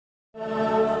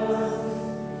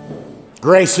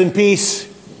Grace and peace,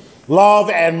 love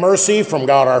and mercy from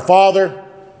God our Father,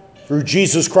 through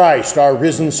Jesus Christ, our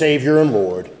risen Savior and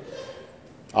Lord.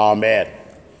 Amen.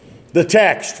 The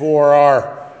text for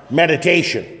our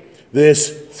meditation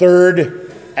this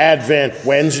third Advent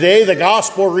Wednesday, the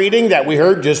gospel reading that we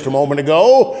heard just a moment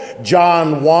ago,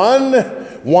 John 1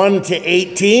 to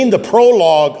 18, the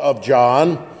prologue of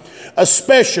John,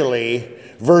 especially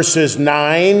verses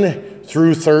 9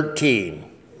 through 13.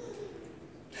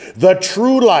 The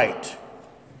true light,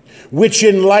 which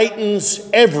enlightens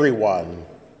everyone,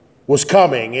 was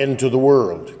coming into the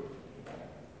world.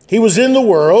 He was in the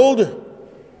world,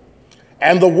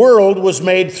 and the world was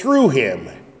made through him.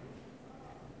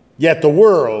 Yet the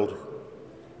world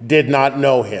did not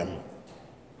know him.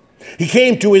 He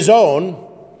came to his own,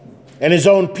 and his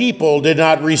own people did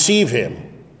not receive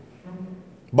him.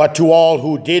 But to all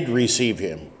who did receive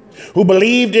him, who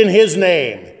believed in his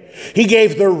name, he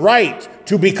gave the right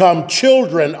to become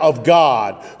children of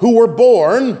God, who were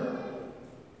born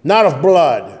not of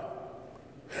blood,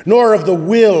 nor of the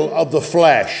will of the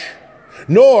flesh,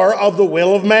 nor of the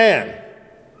will of man,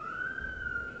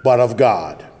 but of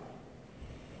God.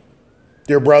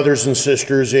 Dear brothers and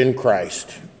sisters in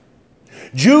Christ,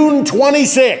 June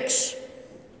 26,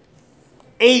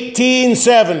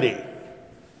 1870.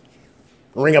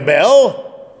 Ring a bell?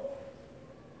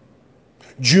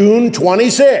 June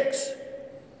 26,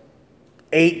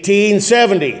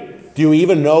 1870. Do you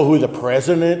even know who the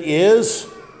president is?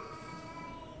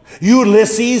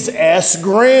 Ulysses S.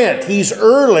 Grant. He's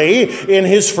early in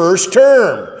his first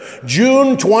term.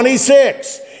 June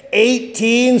 26,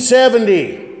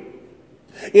 1870.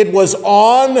 It was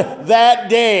on that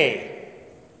day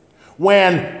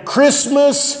when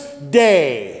Christmas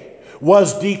Day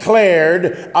was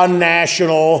declared a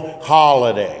national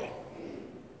holiday.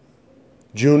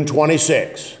 June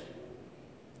 26,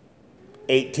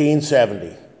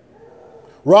 1870.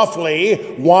 Roughly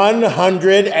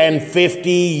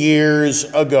 150 years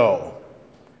ago.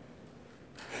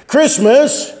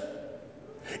 Christmas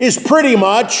is pretty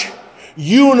much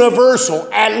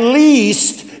universal, at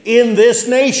least in this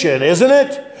nation, isn't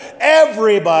it?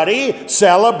 Everybody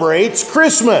celebrates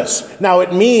Christmas. Now,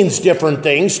 it means different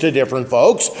things to different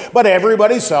folks, but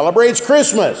everybody celebrates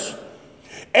Christmas.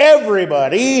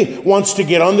 Everybody wants to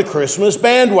get on the Christmas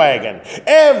bandwagon.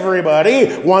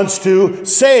 Everybody wants to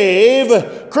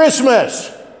save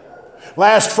Christmas.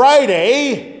 Last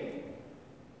Friday,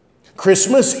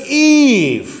 Christmas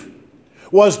Eve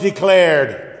was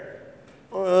declared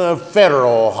a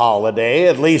federal holiday,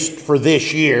 at least for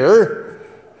this year.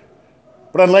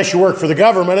 But unless you work for the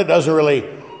government, it doesn't really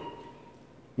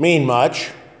mean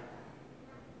much.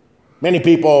 Many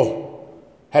people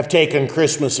have taken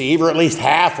Christmas Eve, or at least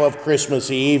half of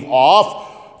Christmas Eve,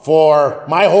 off for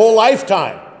my whole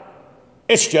lifetime.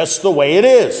 It's just the way it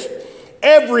is.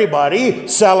 Everybody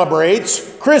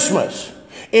celebrates Christmas.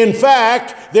 In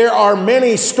fact, there are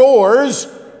many stores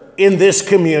in this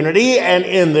community and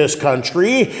in this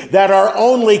country that are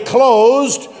only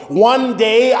closed one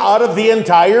day out of the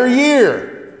entire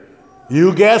year.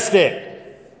 You guessed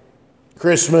it,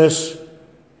 Christmas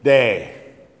Day.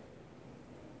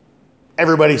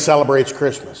 Everybody celebrates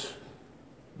Christmas,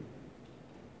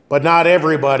 but not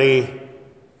everybody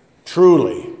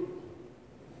truly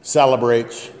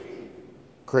celebrates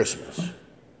Christmas.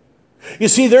 You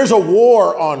see, there's a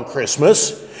war on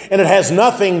Christmas, and it has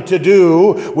nothing to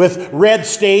do with red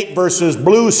state versus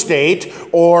blue state,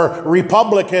 or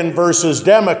Republican versus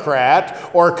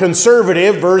Democrat, or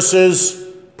conservative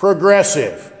versus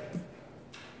progressive.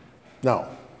 No.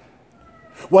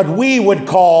 What we would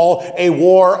call a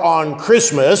war on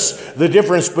Christmas, the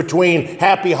difference between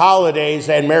Happy Holidays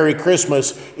and Merry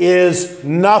Christmas, is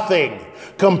nothing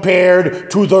compared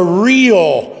to the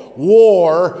real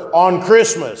war on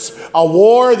Christmas. A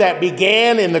war that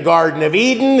began in the Garden of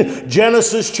Eden,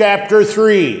 Genesis chapter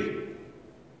 3.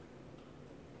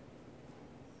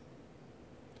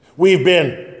 We've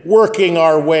been working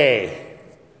our way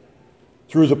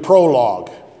through the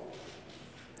prologue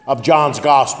of John's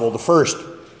Gospel, the first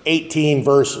 18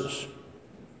 verses.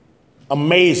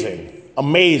 Amazing,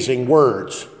 amazing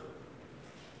words.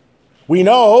 We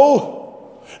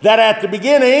know that at the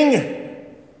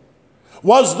beginning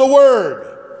was the Word,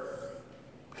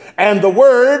 and the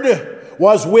Word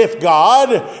was with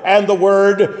God, and the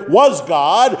Word was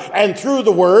God, and through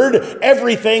the Word,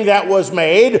 everything that was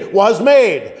made was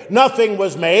made. Nothing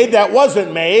was made that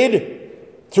wasn't made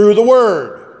through the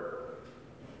Word.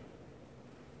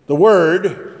 The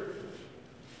Word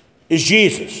is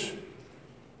Jesus.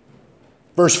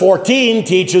 Verse 14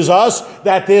 teaches us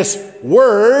that this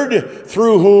Word,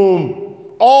 through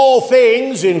whom all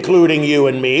things, including you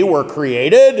and me, were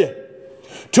created,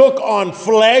 took on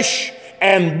flesh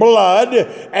and blood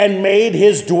and made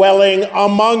his dwelling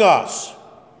among us.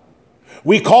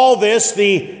 We call this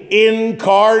the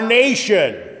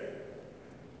incarnation.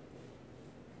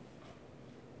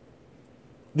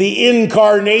 The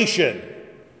incarnation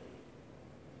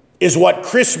is what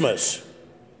Christmas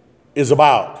is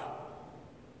about.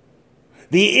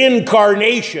 The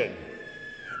incarnation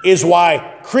is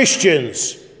why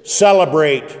Christians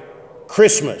celebrate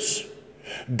Christmas.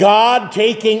 God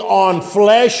taking on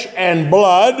flesh and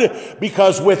blood,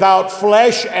 because without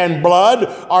flesh and blood,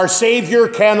 our Savior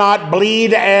cannot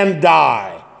bleed and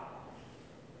die.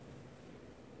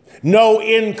 No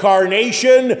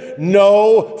incarnation,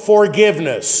 no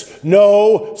forgiveness,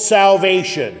 no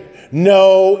salvation,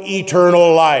 no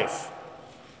eternal life.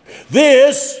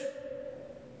 This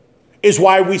is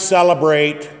why we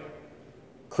celebrate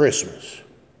Christmas.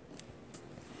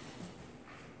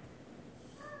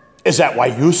 Is that why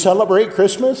you celebrate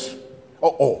Christmas?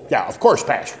 Oh, yeah, of course,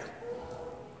 Pastor.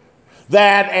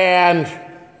 That and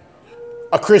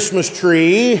a Christmas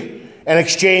tree, an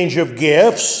exchange of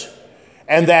gifts,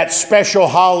 and that special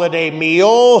holiday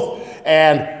meal,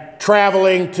 and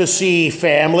traveling to see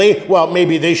family. Well,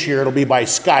 maybe this year it'll be by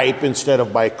Skype instead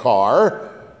of by car.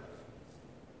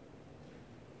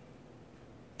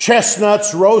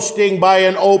 Chestnuts roasting by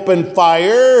an open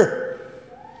fire.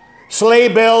 Sleigh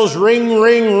bells ring,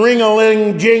 ring,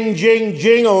 ring-a-ling, jing, jing,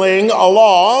 jingling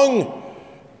along.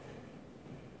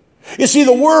 You see,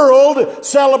 the world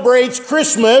celebrates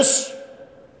Christmas,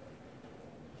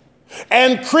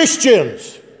 and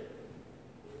Christians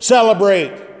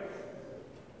celebrate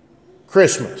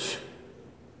Christmas.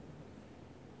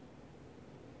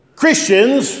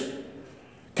 Christians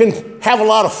can have a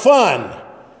lot of fun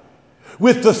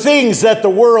with the things that the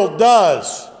world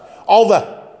does, all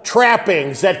the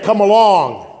trappings that come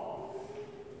along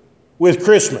with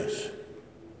Christmas,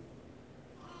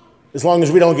 as long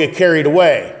as we don't get carried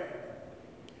away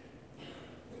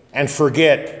and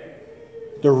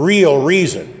forget the real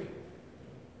reason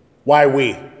why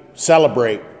we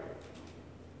celebrate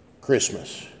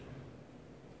Christmas: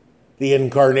 the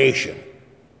incarnation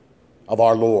of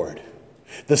our Lord.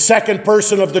 The second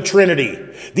person of the Trinity,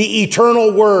 the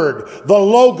eternal Word, the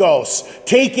Logos,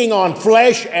 taking on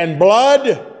flesh and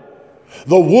blood,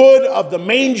 the wood of the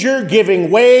manger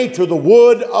giving way to the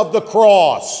wood of the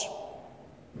cross.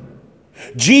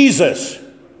 Jesus,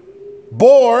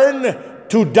 born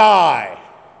to die,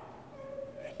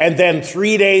 and then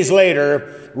 3 days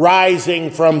later, rising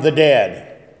from the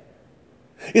dead.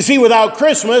 You see, without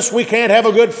Christmas, we can't have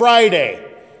a Good Friday.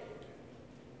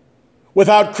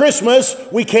 Without Christmas,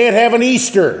 we can't have an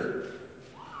Easter.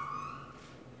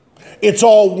 It's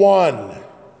all one.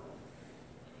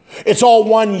 It's all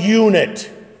one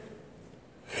unit.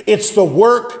 It's the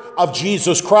work of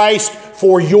Jesus Christ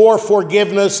for your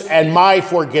forgiveness and my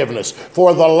forgiveness,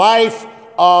 for the life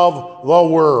of the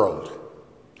world.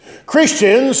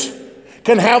 Christians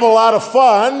can have a lot of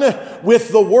fun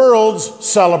with the world's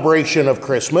celebration of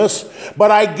Christmas,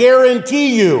 but I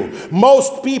guarantee you,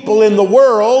 most people in the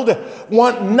world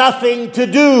want nothing to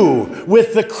do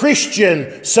with the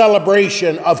Christian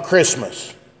celebration of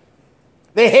Christmas.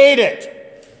 They hate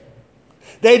it.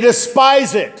 They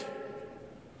despise it.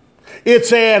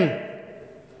 It's an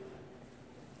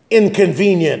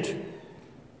inconvenient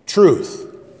truth.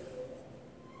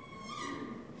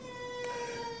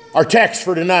 Our text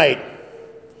for tonight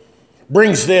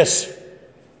brings this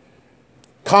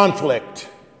conflict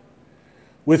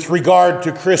with regard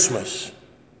to Christmas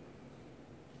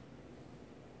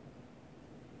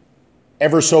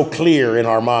ever so clear in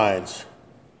our minds.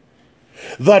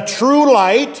 The true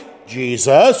light,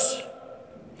 Jesus,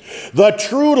 the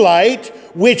true light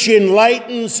which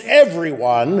enlightens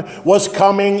everyone, was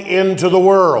coming into the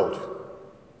world.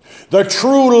 The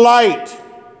true light,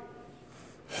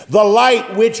 the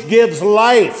light which gives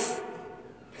life,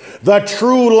 the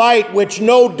true light which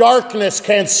no darkness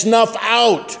can snuff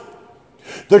out.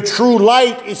 The true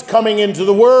light is coming into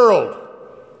the world.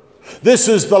 This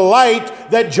is the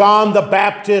light that John the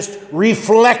Baptist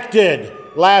reflected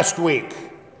last week.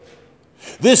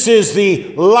 This is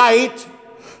the light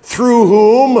through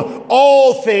whom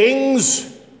all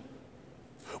things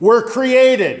were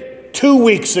created 2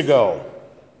 weeks ago.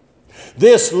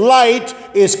 This light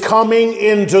is coming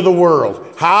into the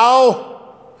world. How?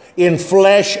 In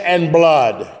flesh and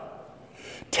blood,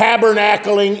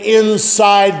 tabernacling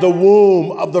inside the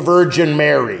womb of the Virgin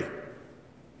Mary,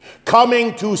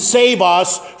 coming to save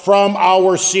us from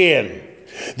our sin.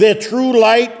 The true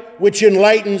light which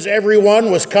enlightens everyone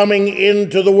was coming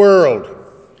into the world.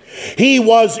 He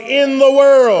was in the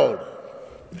world,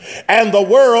 and the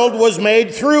world was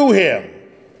made through him.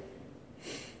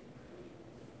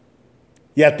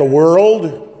 Yet the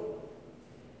world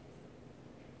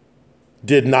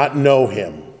did not know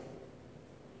him.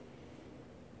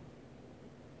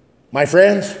 My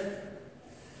friends,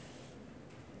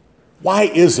 why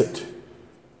is it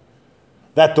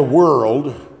that the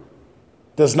world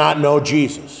does not know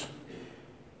Jesus?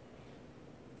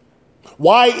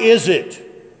 Why is it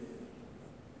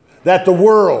that the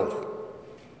world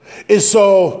is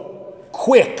so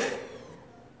quick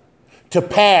to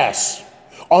pass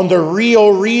on the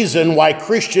real reason why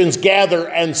Christians gather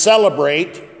and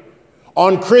celebrate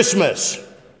on Christmas?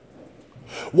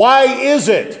 Why is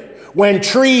it when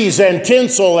trees and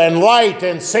tinsel and light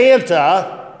and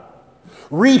Santa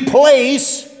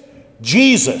replace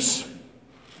Jesus,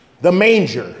 the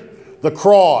manger, the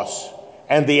cross,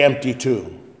 and the empty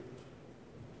tomb?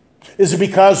 Is it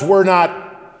because we're not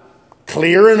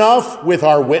clear enough with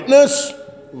our witness?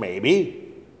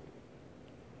 Maybe.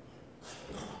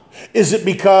 Is it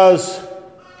because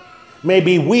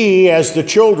maybe we, as the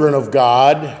children of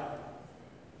God,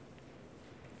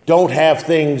 don't have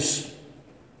things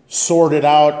sorted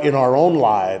out in our own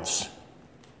lives,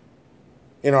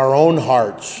 in our own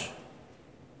hearts,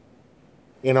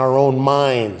 in our own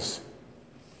minds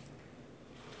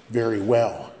very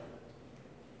well?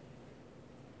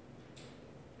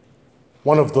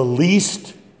 One of the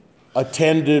least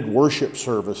attended worship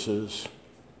services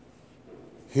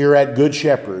here at Good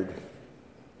Shepherd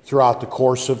throughout the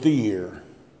course of the year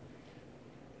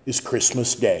is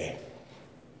Christmas Day,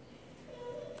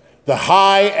 the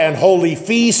high and holy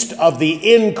feast of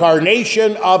the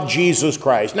incarnation of Jesus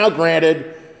Christ. Now,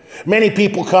 granted, many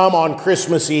people come on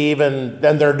Christmas Eve and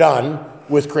then they're done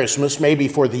with Christmas, maybe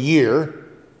for the year.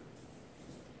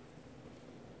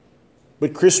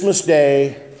 But Christmas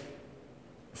Day,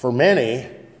 for many,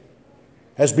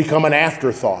 has become an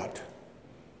afterthought.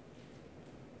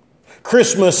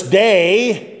 Christmas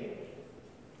Day,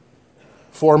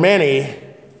 for many,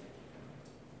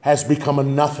 has become a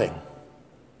nothing.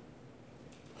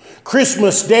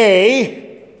 Christmas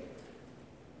Day,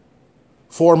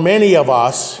 for many of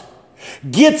us,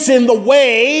 gets in the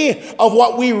way of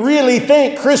what we really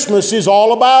think Christmas is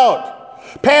all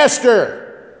about. Pastor,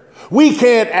 we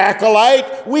can't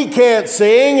acolyte, we can't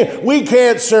sing, we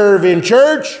can't serve in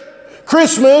church.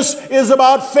 Christmas is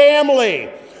about family.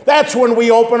 That's when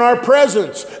we open our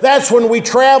presents. That's when we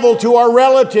travel to our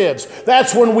relatives.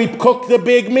 That's when we cook the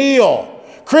big meal.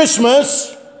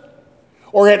 Christmas,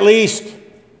 or at least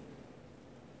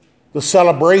the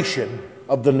celebration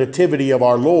of the nativity of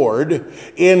our Lord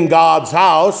in God's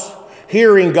house,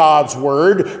 hearing God's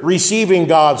word, receiving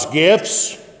God's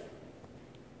gifts,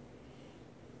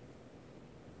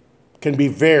 can be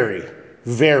very,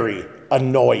 very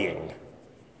annoying,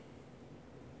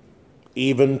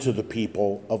 even to the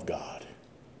people of God.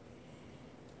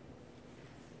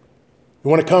 You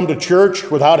want to come to church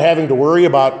without having to worry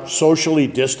about socially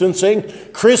distancing?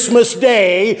 Christmas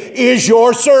Day is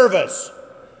your service.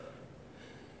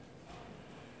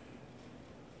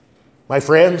 My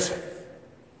friends,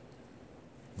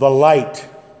 the light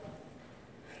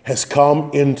has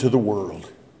come into the world.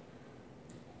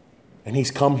 And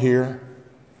he's come here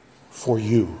for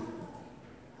you.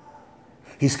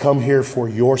 He's come here for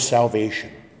your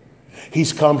salvation.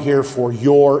 He's come here for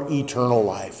your eternal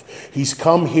life. He's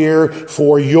come here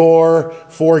for your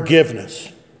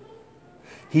forgiveness.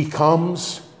 He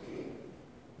comes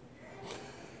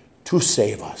to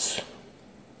save us.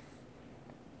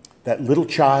 That little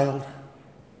child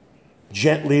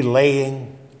gently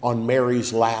laying on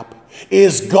Mary's lap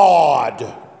is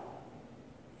God.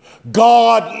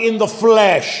 God in the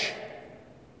flesh.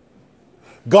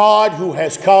 God who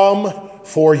has come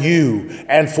for you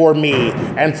and for me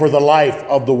and for the life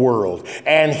of the world.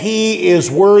 And he is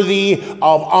worthy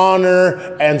of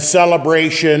honor and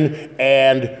celebration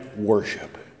and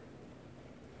worship.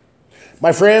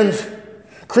 My friends,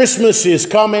 Christmas is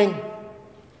coming.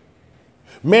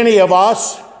 Many of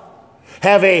us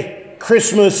have a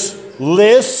Christmas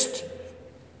list.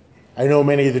 I know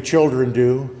many of the children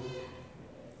do.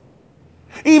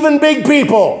 Even big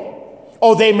people.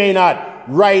 Oh, they may not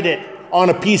write it on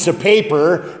a piece of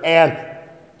paper and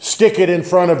stick it in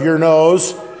front of your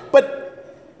nose,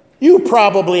 but you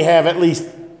probably have at least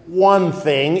one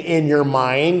thing in your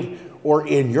mind or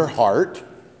in your heart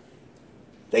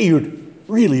that you'd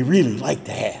really, really like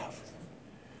to have.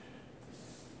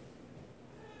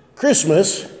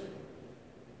 Christmas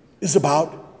is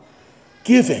about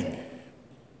giving.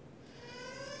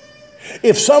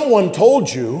 If someone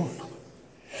told you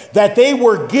that they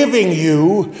were giving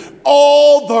you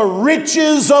all the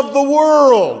riches of the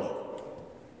world.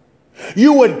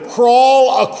 You would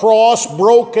crawl across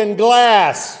broken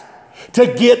glass to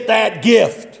get that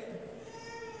gift.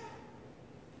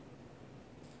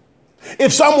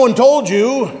 If someone told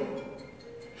you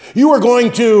you were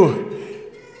going to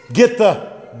get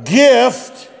the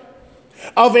gift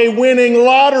of a winning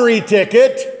lottery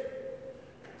ticket,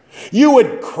 you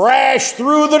would crash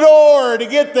through the door to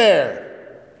get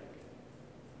there.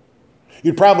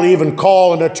 You'd probably even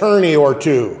call an attorney or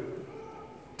two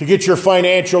to get your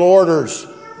financial orders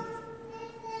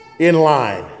in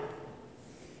line.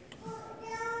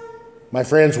 My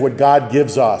friends, what God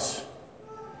gives us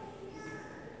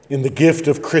in the gift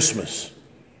of Christmas,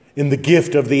 in the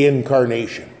gift of the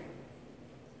incarnation,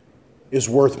 is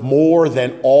worth more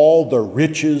than all the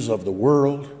riches of the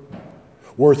world,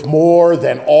 worth more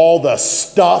than all the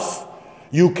stuff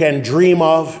you can dream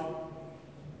of,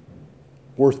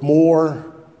 worth more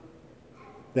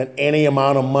than any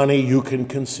amount of money you can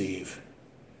conceive.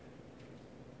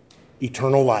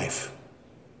 Eternal life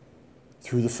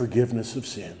through the forgiveness of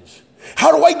sins.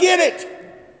 How do I get it?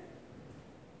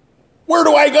 Where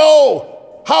do I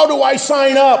go? How do I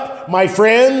sign up? My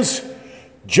friends,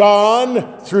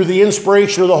 John, through the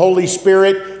inspiration of the Holy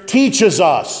Spirit, teaches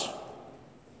us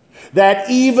that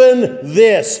even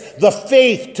this, the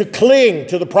faith to cling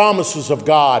to the promises of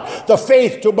God, the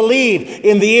faith to believe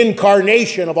in the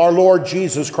incarnation of our Lord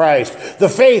Jesus Christ, the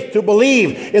faith to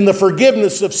believe in the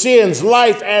forgiveness of sins,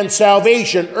 life, and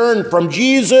salvation earned from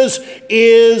Jesus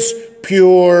is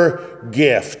pure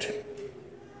gift.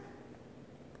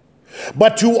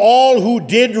 But to all who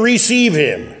did receive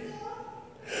him,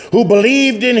 who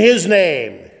believed in his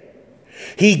name,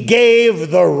 he gave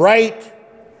the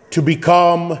right to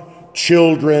become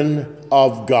children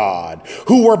of God,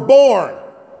 who were born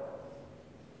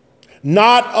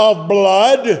not of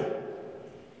blood,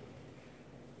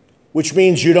 which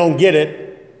means you don't get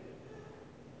it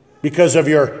because of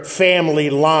your family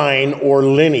line or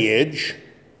lineage,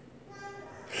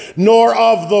 nor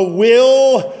of the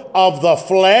will of the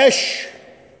flesh,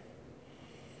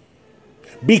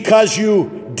 because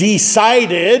you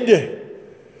decided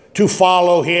to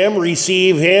follow him,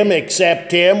 receive him,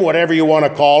 accept him, whatever you want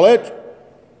to call it,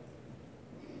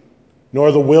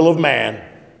 nor the will of man,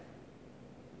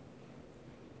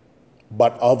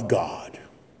 but of God.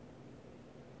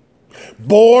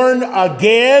 Born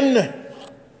again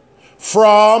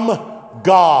from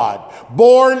God.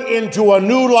 Born into a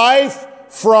new life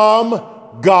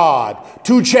from God.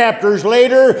 2 chapters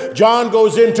later, John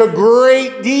goes into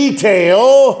great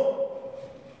detail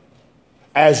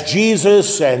as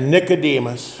Jesus and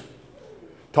Nicodemus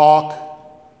talk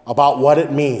about what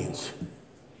it means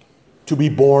to be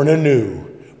born anew,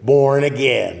 born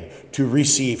again, to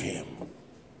receive him,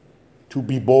 to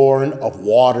be born of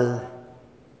water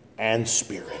and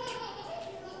spirit.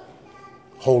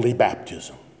 Holy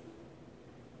baptism.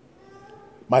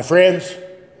 My friends,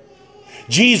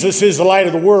 Jesus is the light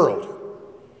of the world,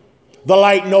 the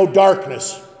light no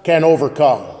darkness can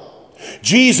overcome.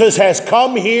 Jesus has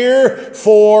come here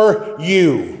for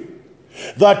you.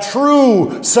 The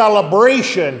true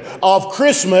celebration of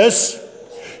Christmas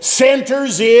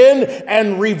centers in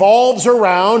and revolves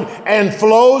around and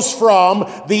flows from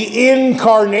the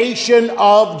incarnation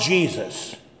of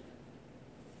Jesus.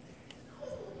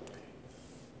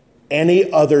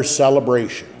 Any other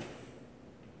celebration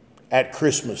at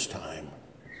Christmas time,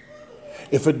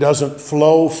 if it doesn't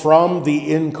flow from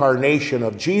the incarnation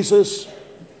of Jesus,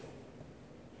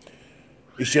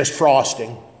 it's just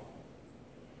frosting.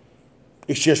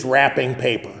 It's just wrapping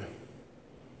paper.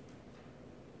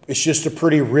 It's just a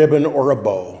pretty ribbon or a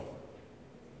bow.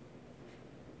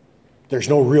 There's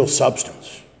no real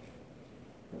substance.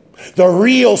 The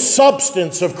real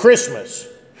substance of Christmas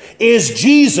is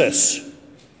Jesus,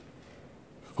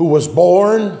 who was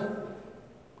born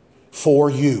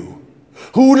for you,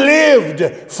 who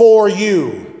lived for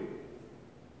you,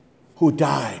 who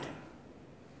died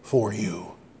for you,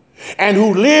 and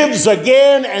who lives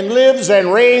again and lives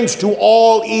and reigns to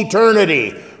all eternity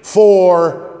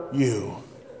for you.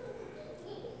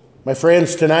 My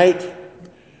friends, tonight,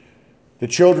 the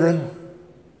children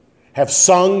have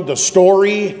sung the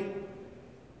story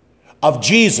of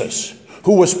Jesus,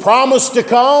 who was promised to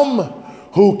come,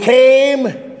 who came,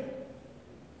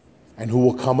 and who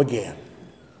will come again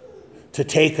to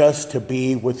take us to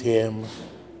be with him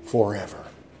forever.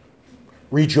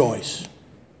 Rejoice.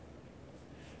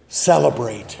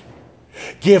 Celebrate.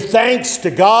 Give thanks to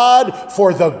God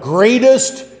for the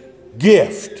greatest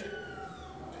gift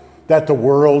that the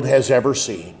world has ever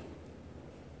seen.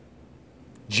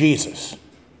 Jesus,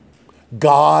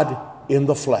 God in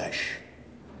the flesh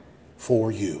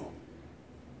for you.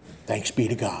 Thanks be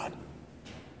to God.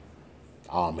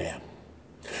 Amen.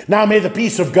 Now may the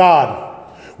peace of God,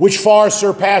 which far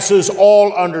surpasses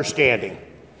all understanding,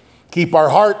 keep our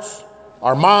hearts,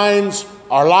 our minds,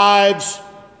 our lives,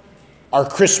 our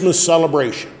Christmas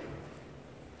celebration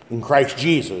in Christ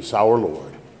Jesus our Lord.